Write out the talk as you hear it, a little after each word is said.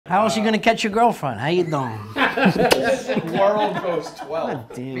How else are you going to catch your girlfriend? How you doing? World goes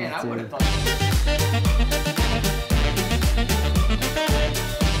 12. Damn Man, it, I would have dude. thought.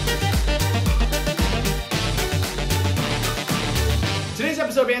 Today's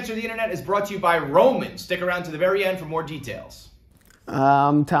episode of Answer the Internet is brought to you by Roman. Stick around to the very end for more details.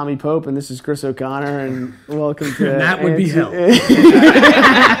 I'm Tommy Pope, and this is Chris O'Connor, and welcome to... That would be hell.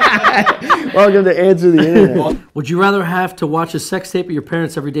 Welcome to Answer the Internet. Would you rather have to watch a sex tape of your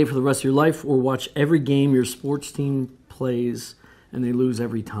parents every day for the rest of your life, or watch every game your sports team plays and they lose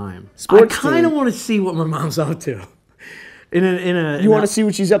every time? I kind of want to see what my mom's up to. You want to see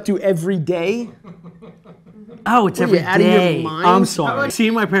what she's up to every day? Oh, it's every out of your day. mind? I'm sorry.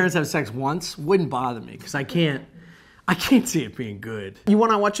 Seeing my parents have sex once wouldn't bother me because I can't see it being good. You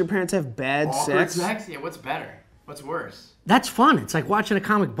want to watch your parents have bad sex? Yeah, what's better? What's worse? That's fun. It's like watching a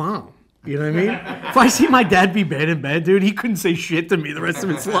comic bomb. You know what I mean? If I see my dad be bad in bed, dude, he couldn't say shit to me the rest of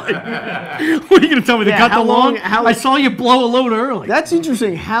his life. What are you going to tell me? To cut the lawn? I saw you blow a load early. That's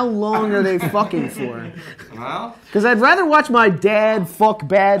interesting. How long are they fucking for? Well, Because I'd rather watch my dad fuck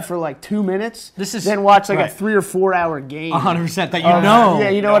bad for like 2 minutes than watch like a 3 or 4 hour game. 100% that you know. Yeah,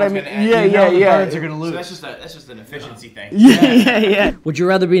 you know what I mean? Yeah. The birds are going to lose. So that's just an efficiency thing. Yeah. Would you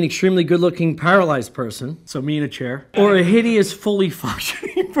rather be an extremely good-looking paralyzed person, so me in a chair, or a hideous, fully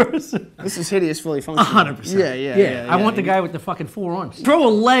functioning person? This is hideous, fully functional. 100%. Yeah. I want the guy with the fucking 4 arms. Throw a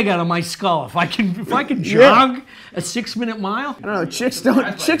leg out of my skull if I can jog a 6-minute mile. I don't know. Chicks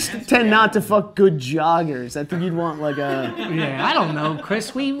tend not to fuck good joggers. I think you'd want like a. Yeah, I don't know,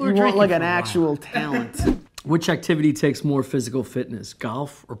 Chris. We were You want drinking like for an a while. actual talent. Which activity takes more physical fitness,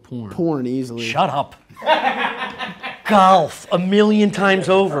 golf or porn? Porn easily. Shut up. Golf 1,000,000 times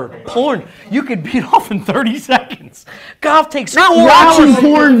over. Porn, you could beat off in 30 seconds. Golf takes 4 Watching hours.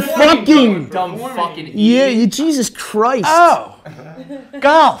 porn fucking. Dumb fucking idiot. Yeah, Jesus Christ. Oh,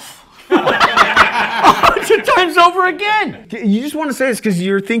 golf. 100 times over again. You just want to say this because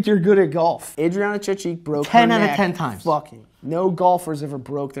you think you're good at golf. Adriana Chechik broke 10 her out of neck 10 times. Fucking. No golfers ever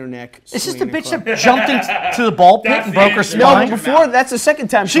broke their neck. Is this the swinging bitch across. that jumped into the ball pit and broke her No, spine? but before, that's the second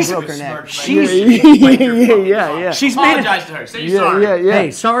time she broke her neck. Yeah. She's made Apologize to her. Say you're sorry. Yeah.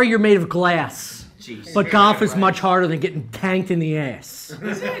 Hey, sorry you're made of glass. Jeez. But golf is much harder than getting tanked in the ass.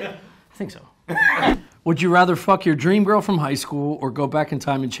 Is it? I think so. Would you rather fuck your dream girl from high school or go back in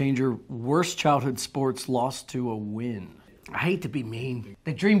time and change your worst childhood sports lost to a win? I hate to be mean.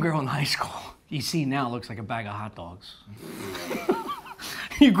 The dream girl in high school, you see now, looks like a bag of hot dogs.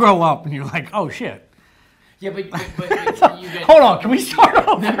 You grow up and you're like, oh shit. Yeah, but you get... Hold on, can we start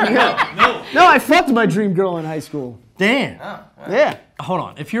over? No, I fucked my dream girl in high school. Damn. Yeah. Hold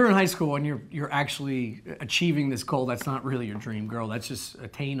on. If you're in high school and you're actually achieving this goal, that's not really your dream girl. That's just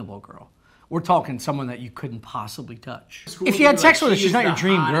attainable girl. We're talking someone that you couldn't possibly touch. If you had sex with her, she's not your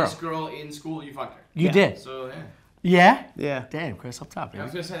dream girl. The girl in school, you fucked her. You did. So, yeah. Yeah? Yeah. Damn, Chris, up top. I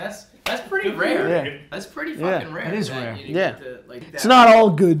was Man. going to say, that's pretty rare. Yeah. That's pretty fucking rare. It is that rare. you Yeah. get to, like, It's not all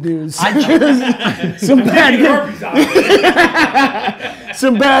good news.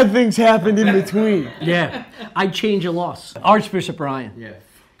 Some bad things happened in between. Yeah. I'd change a loss. Archbishop Ryan. Yeah.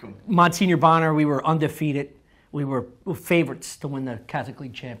 Come on. Monsignor Bonner, we were undefeated. We were favorites to win the Catholic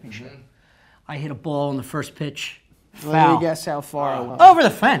League championship. I hit a ball on the first pitch. Let Foul. me guess how far I went. Over the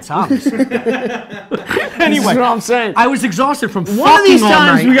fence, obviously. This is what I'm saying. I was exhausted from One of fucking these all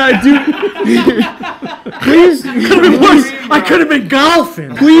times night. we gotta do. Please, I could have been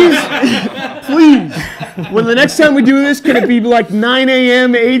golfing. please. When the next time we do this, can it be like 9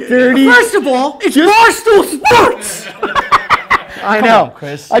 a.m., 8:30? First of all, it's Barstool Sports. I know.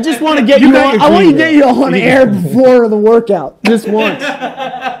 Chris. I just want to get you on. I want to get you on air before the workout, just once.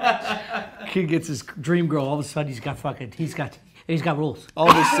 Kid gets his dream girl. All of a sudden, he's got rules. All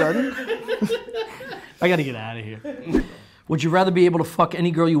of a sudden, I got to get out of here. Would you rather be able to fuck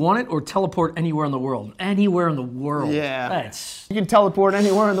any girl you wanted or teleport anywhere in the world? Anywhere in the world. Yeah. That's you can teleport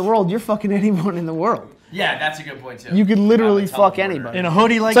anywhere in the world. You're fucking anyone in the world. Yeah, that's a good point, too. You could literally I'm a fuck teleporter. anybody. in a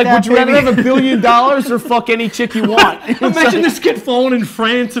hoodie like It's like, that. would you rather baby? have $1 billion or fuck any chick you want? Imagine this kid falling in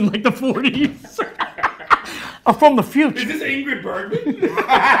France in like the 40s. I'm from the future. Is this Ingrid Bergman?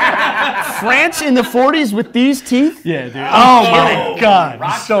 France in the 40s with these teeth? Yeah, dude. Oh my God,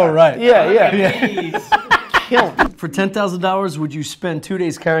 you're so right. Yeah. Kill him. For $10,000, would you spend 2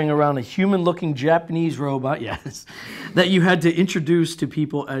 days carrying around a human-looking Japanese robot? Yes, that you had to introduce to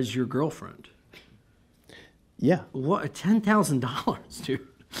people as your girlfriend. Yeah. What? $10,000, dude.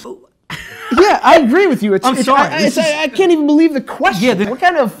 Yeah, I agree with you. I'm sorry. I can't even believe the question. Yeah, what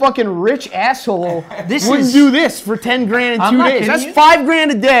kind of fucking rich asshole This wouldn't is- do this for 10 grand in I'm 2 not days? kidding That's you. $5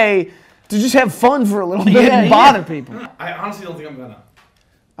 grand a day to just have fun for a little bit Yeah, and bother people. I honestly don't think I'm gonna.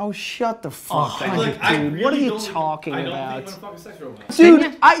 Oh, shut the fuck up, dude. What are you talking about?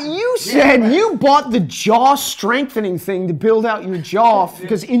 Dude, you said you bought the jaw strengthening thing to build out your jaw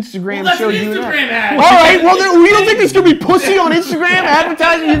because Instagram showed you that. All right, well, we don't think there's going to be pussy on Instagram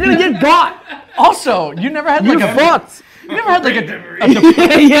advertising. You're going to get got. Also, you never had like You're fucked. You never had like a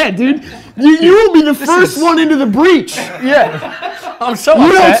yeah, dude. You will be the first one into the breach. Yeah. I'm so You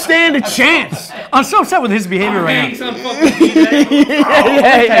upset. don't stand a chance. I'm so upset with his behavior right now.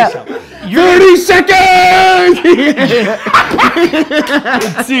 Yeah. 30 seconds!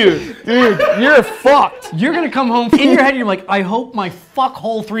 Dude, you're fucked. You're going to come home in your head, you're like, I hope my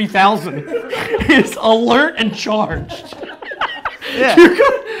fuckhole 3000 is alert and charged. Yeah.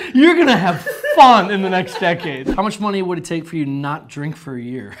 You're gonna have fun in the next decade. How much money would it take for you to not drink for a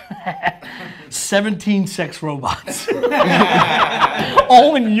year? 17 sex robots.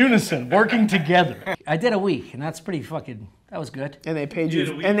 All in unison, working together. I did a week, and that's pretty fucking, that was good. And they paid you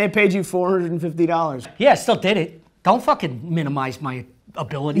 $450. Yeah, I still did it. Don't fucking minimize my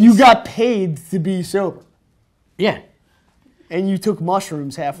abilities. You got paid to be sober. Yeah. And you took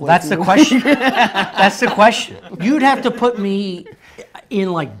mushrooms halfway That's through. the question. That's the question. You'd have to put me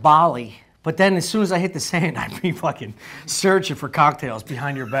in like Bali, but then as soon as I hit the sand, I'd be fucking searching for cocktails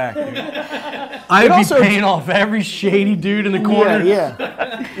behind your back, dude. I'd be paying off every shady dude in the corner.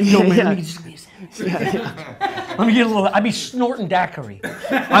 Yeah. Yo, man, let me just give me a second. Let me get a little, I'd be snorting daiquiri.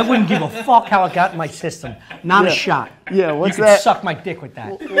 I wouldn't give a fuck how it got in my system. Not a shot. Yeah, what's you that? could suck my dick with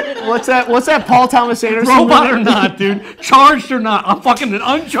that. What's that Paul Thomas Anderson? Robot or not, dude. Charged or not. I'm fucking an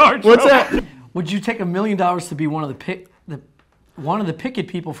uncharged What's robot. that? Would you take $1 million to be one of the picket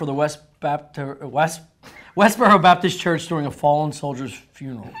people for the Westboro Baptist Church during a fallen soldier's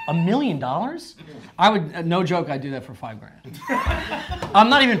funeral? $1 million? I would, no joke, I'd do that for $5,000. I'm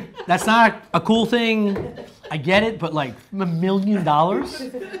not even, that's not a cool thing. I get it, but like $1 million?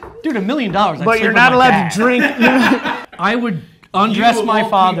 Dude, $1 million. But you're not allowed to drink. I would undress my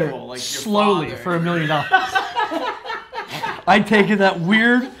father slowly for $1 million. I'd take that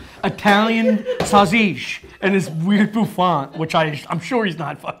weird Italian sausage and this weird bouffant, which I'm sure he's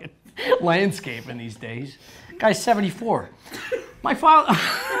not fucking landscaping these days. Guy's 74. My father.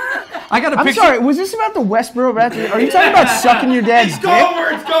 I got a picture. I'm sorry, was this about the Westboro Baptist? Are you talking about sucking your dad's dick? Go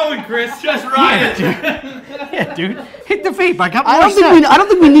where it's going, Chris. Just ride it. Yeah, dude. Hit the vape. I don't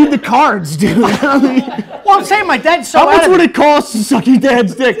think we need the cards, dude. Well, I'm saying my dad's so How much would it cost to suck your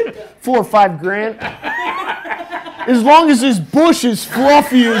dad's dick? $4 or $5,000. As long as his bush is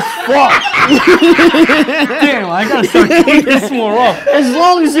fluffy as fuck. Damn, I gotta start taking this more off. As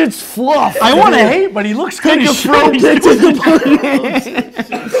long as it's fluff. I want to hate, but he looks kind of throw dick to the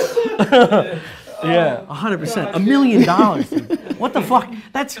Yeah, 100%. $1 million, dude. What the fuck?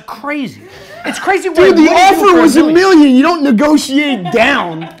 That's crazy. It's crazy. Dude, the offer was $1 million. You don't negotiate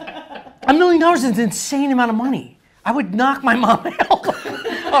down. $1 million is an insane amount of money. I would knock my mom out. All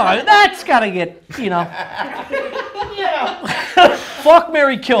right, that's gotta get, Fuck,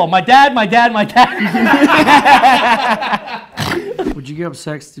 marry, kill. My dad. Would you give up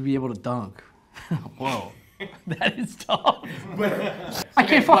sex to be able to dunk? Whoa. That is tough. I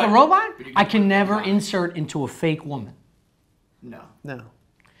can't fuck a robot? I can never insert into a fake woman. No. No.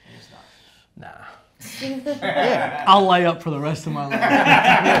 Nah. Yeah. I'll lay up for the rest of my life.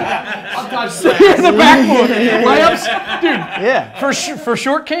 I'm touching In the backboard. Layups? Dude, Yeah. for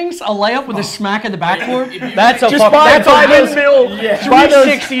short kings, a layup with a smack at the backboard, that's a Just fucking, buy that's a those- windmill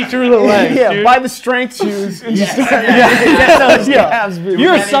 360 through the legs, Yeah, dude. buy the strength shoes. And just Get those, calves, dude.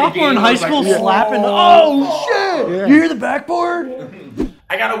 You're a sophomore in high school slapping, oh shit, you hear the backboard?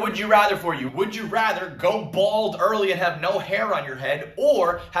 I got a would you rather for you. Would you rather go bald early and have no hair on your head,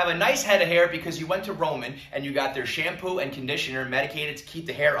 or have a nice head of hair because you went to Roman and you got their shampoo and conditioner medicated to keep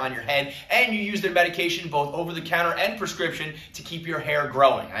the hair on your head, and you use their medication both over the counter and prescription to keep your hair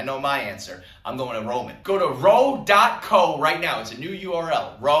growing? I know my answer. I'm going to Roman. Go to row.co right now. It's a new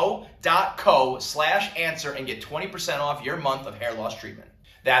URL. row.co/answer and get 20% off your month of hair loss treatment.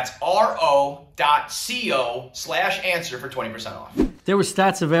 That's ro.co/answer for 20% off. If there were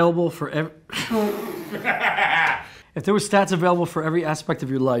stats available for if there were stats available for every aspect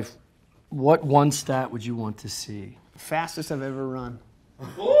of your life, what one stat would you want to see? Fastest I've ever run.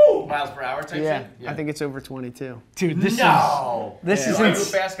 Ooh, miles per hour type Yeah, thing? I think it's over 22. Dude, this No. is Are you a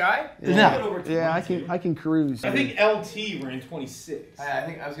fast guy? no. Yeah, I can cruise. I think LT ran 26. I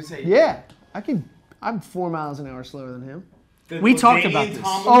think I was going to say. Yeah, I'm 4 miles an hour slower than him. We talked about this.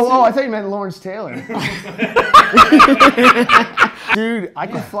 Oh, I thought you meant Lawrence Taylor. Dude, I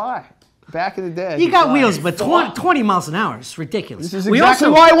can fly. Back in the day. You got wheels, but 20 miles an hour is ridiculous. This is exactly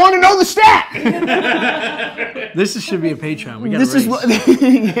why I want to know the stat. Should be a Patreon. We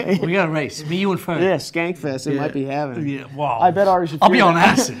got a race. Me, you, and Fern. Yeah, Skankfest. They might be having. Yeah, wow. I bet Ari Shaffir. I'll be on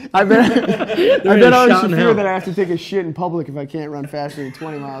acid. I bet Ari Shaffir that I have to take a shit in public if I can't run faster than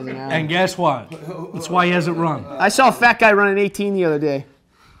 20 miles an hour. And guess what? That's why he hasn't run. I saw a fat guy running 18 the other day.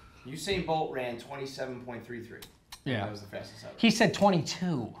 Usain Bolt ran 27.33. Yeah. That was the fastest ever. He said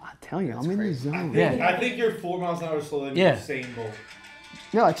 22. I tell you, I'm in the zone. Yeah. I think you're 4 miles an hour slower than Usain Bolt.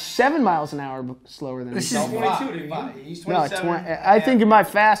 No, it's 7 miles an hour slower than This me. is 22. He's No, 27. I think in my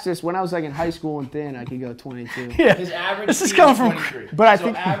fastest, when I was like in high school and thin, I could go 22. Yeah. His average This is speed coming is from. 23. But I so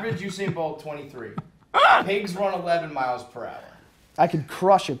think- average Usain Bolt 23. Pigs run 11 miles per hour. I could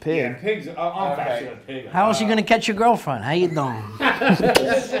crush a pig. Yeah, pigs. I'm faster than a pig. How else you gonna catch your girlfriend? How you doing?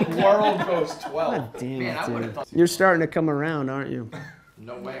 Squirrel goes 12. Damn Man, I it, would dude. have thought. You're starting to come around, aren't you?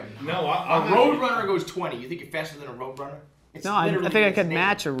 No way. No, A road runner goes 20. You think you're faster than a road runner? It's No, I literally think I could insane.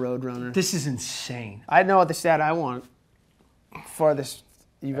 match a road runner. This is insane. I know what the stat I want. Farthest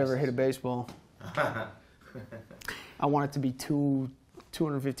you've ever hit a baseball. I want it to be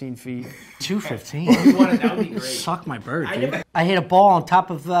 215 feet. 215. You want it, that would be great. Suck my bird, dude. I hit a ball on top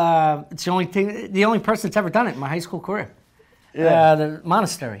of. It's the only person that's ever done it in my high school career. The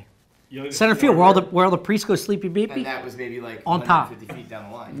monastery. Center field, where all the priests go sleepy And beepy. that was maybe like On top. 150 feet down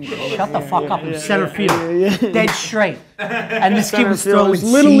the line. Shut the fuck up in center field. Dead straight. And this kid was It throwing was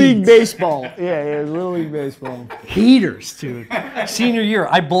Little League seeds. Baseball. Yeah, Little League Baseball. Heaters, dude. Senior year,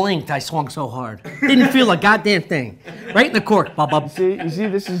 I blinked. I swung so hard. Didn't feel a goddamn thing. Right in the cork, bub. You see,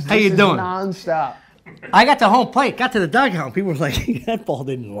 this is How you doing? nonstop. I got to home plate, got to the dugout, and people were like, that ball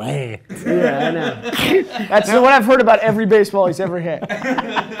didn't land. Yeah, I know. That's what I've heard about every baseball he's ever hit.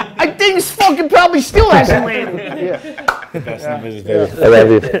 I think this fucking probably still hasn't landed. Yeah. Best in business, baby. I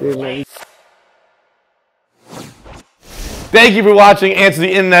love you. Thank you for watching Answer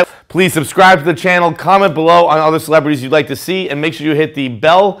the Internet. Please subscribe to the channel, comment below on other celebrities you'd like to see, and make sure you hit the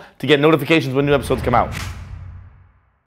bell to get notifications when new episodes come out.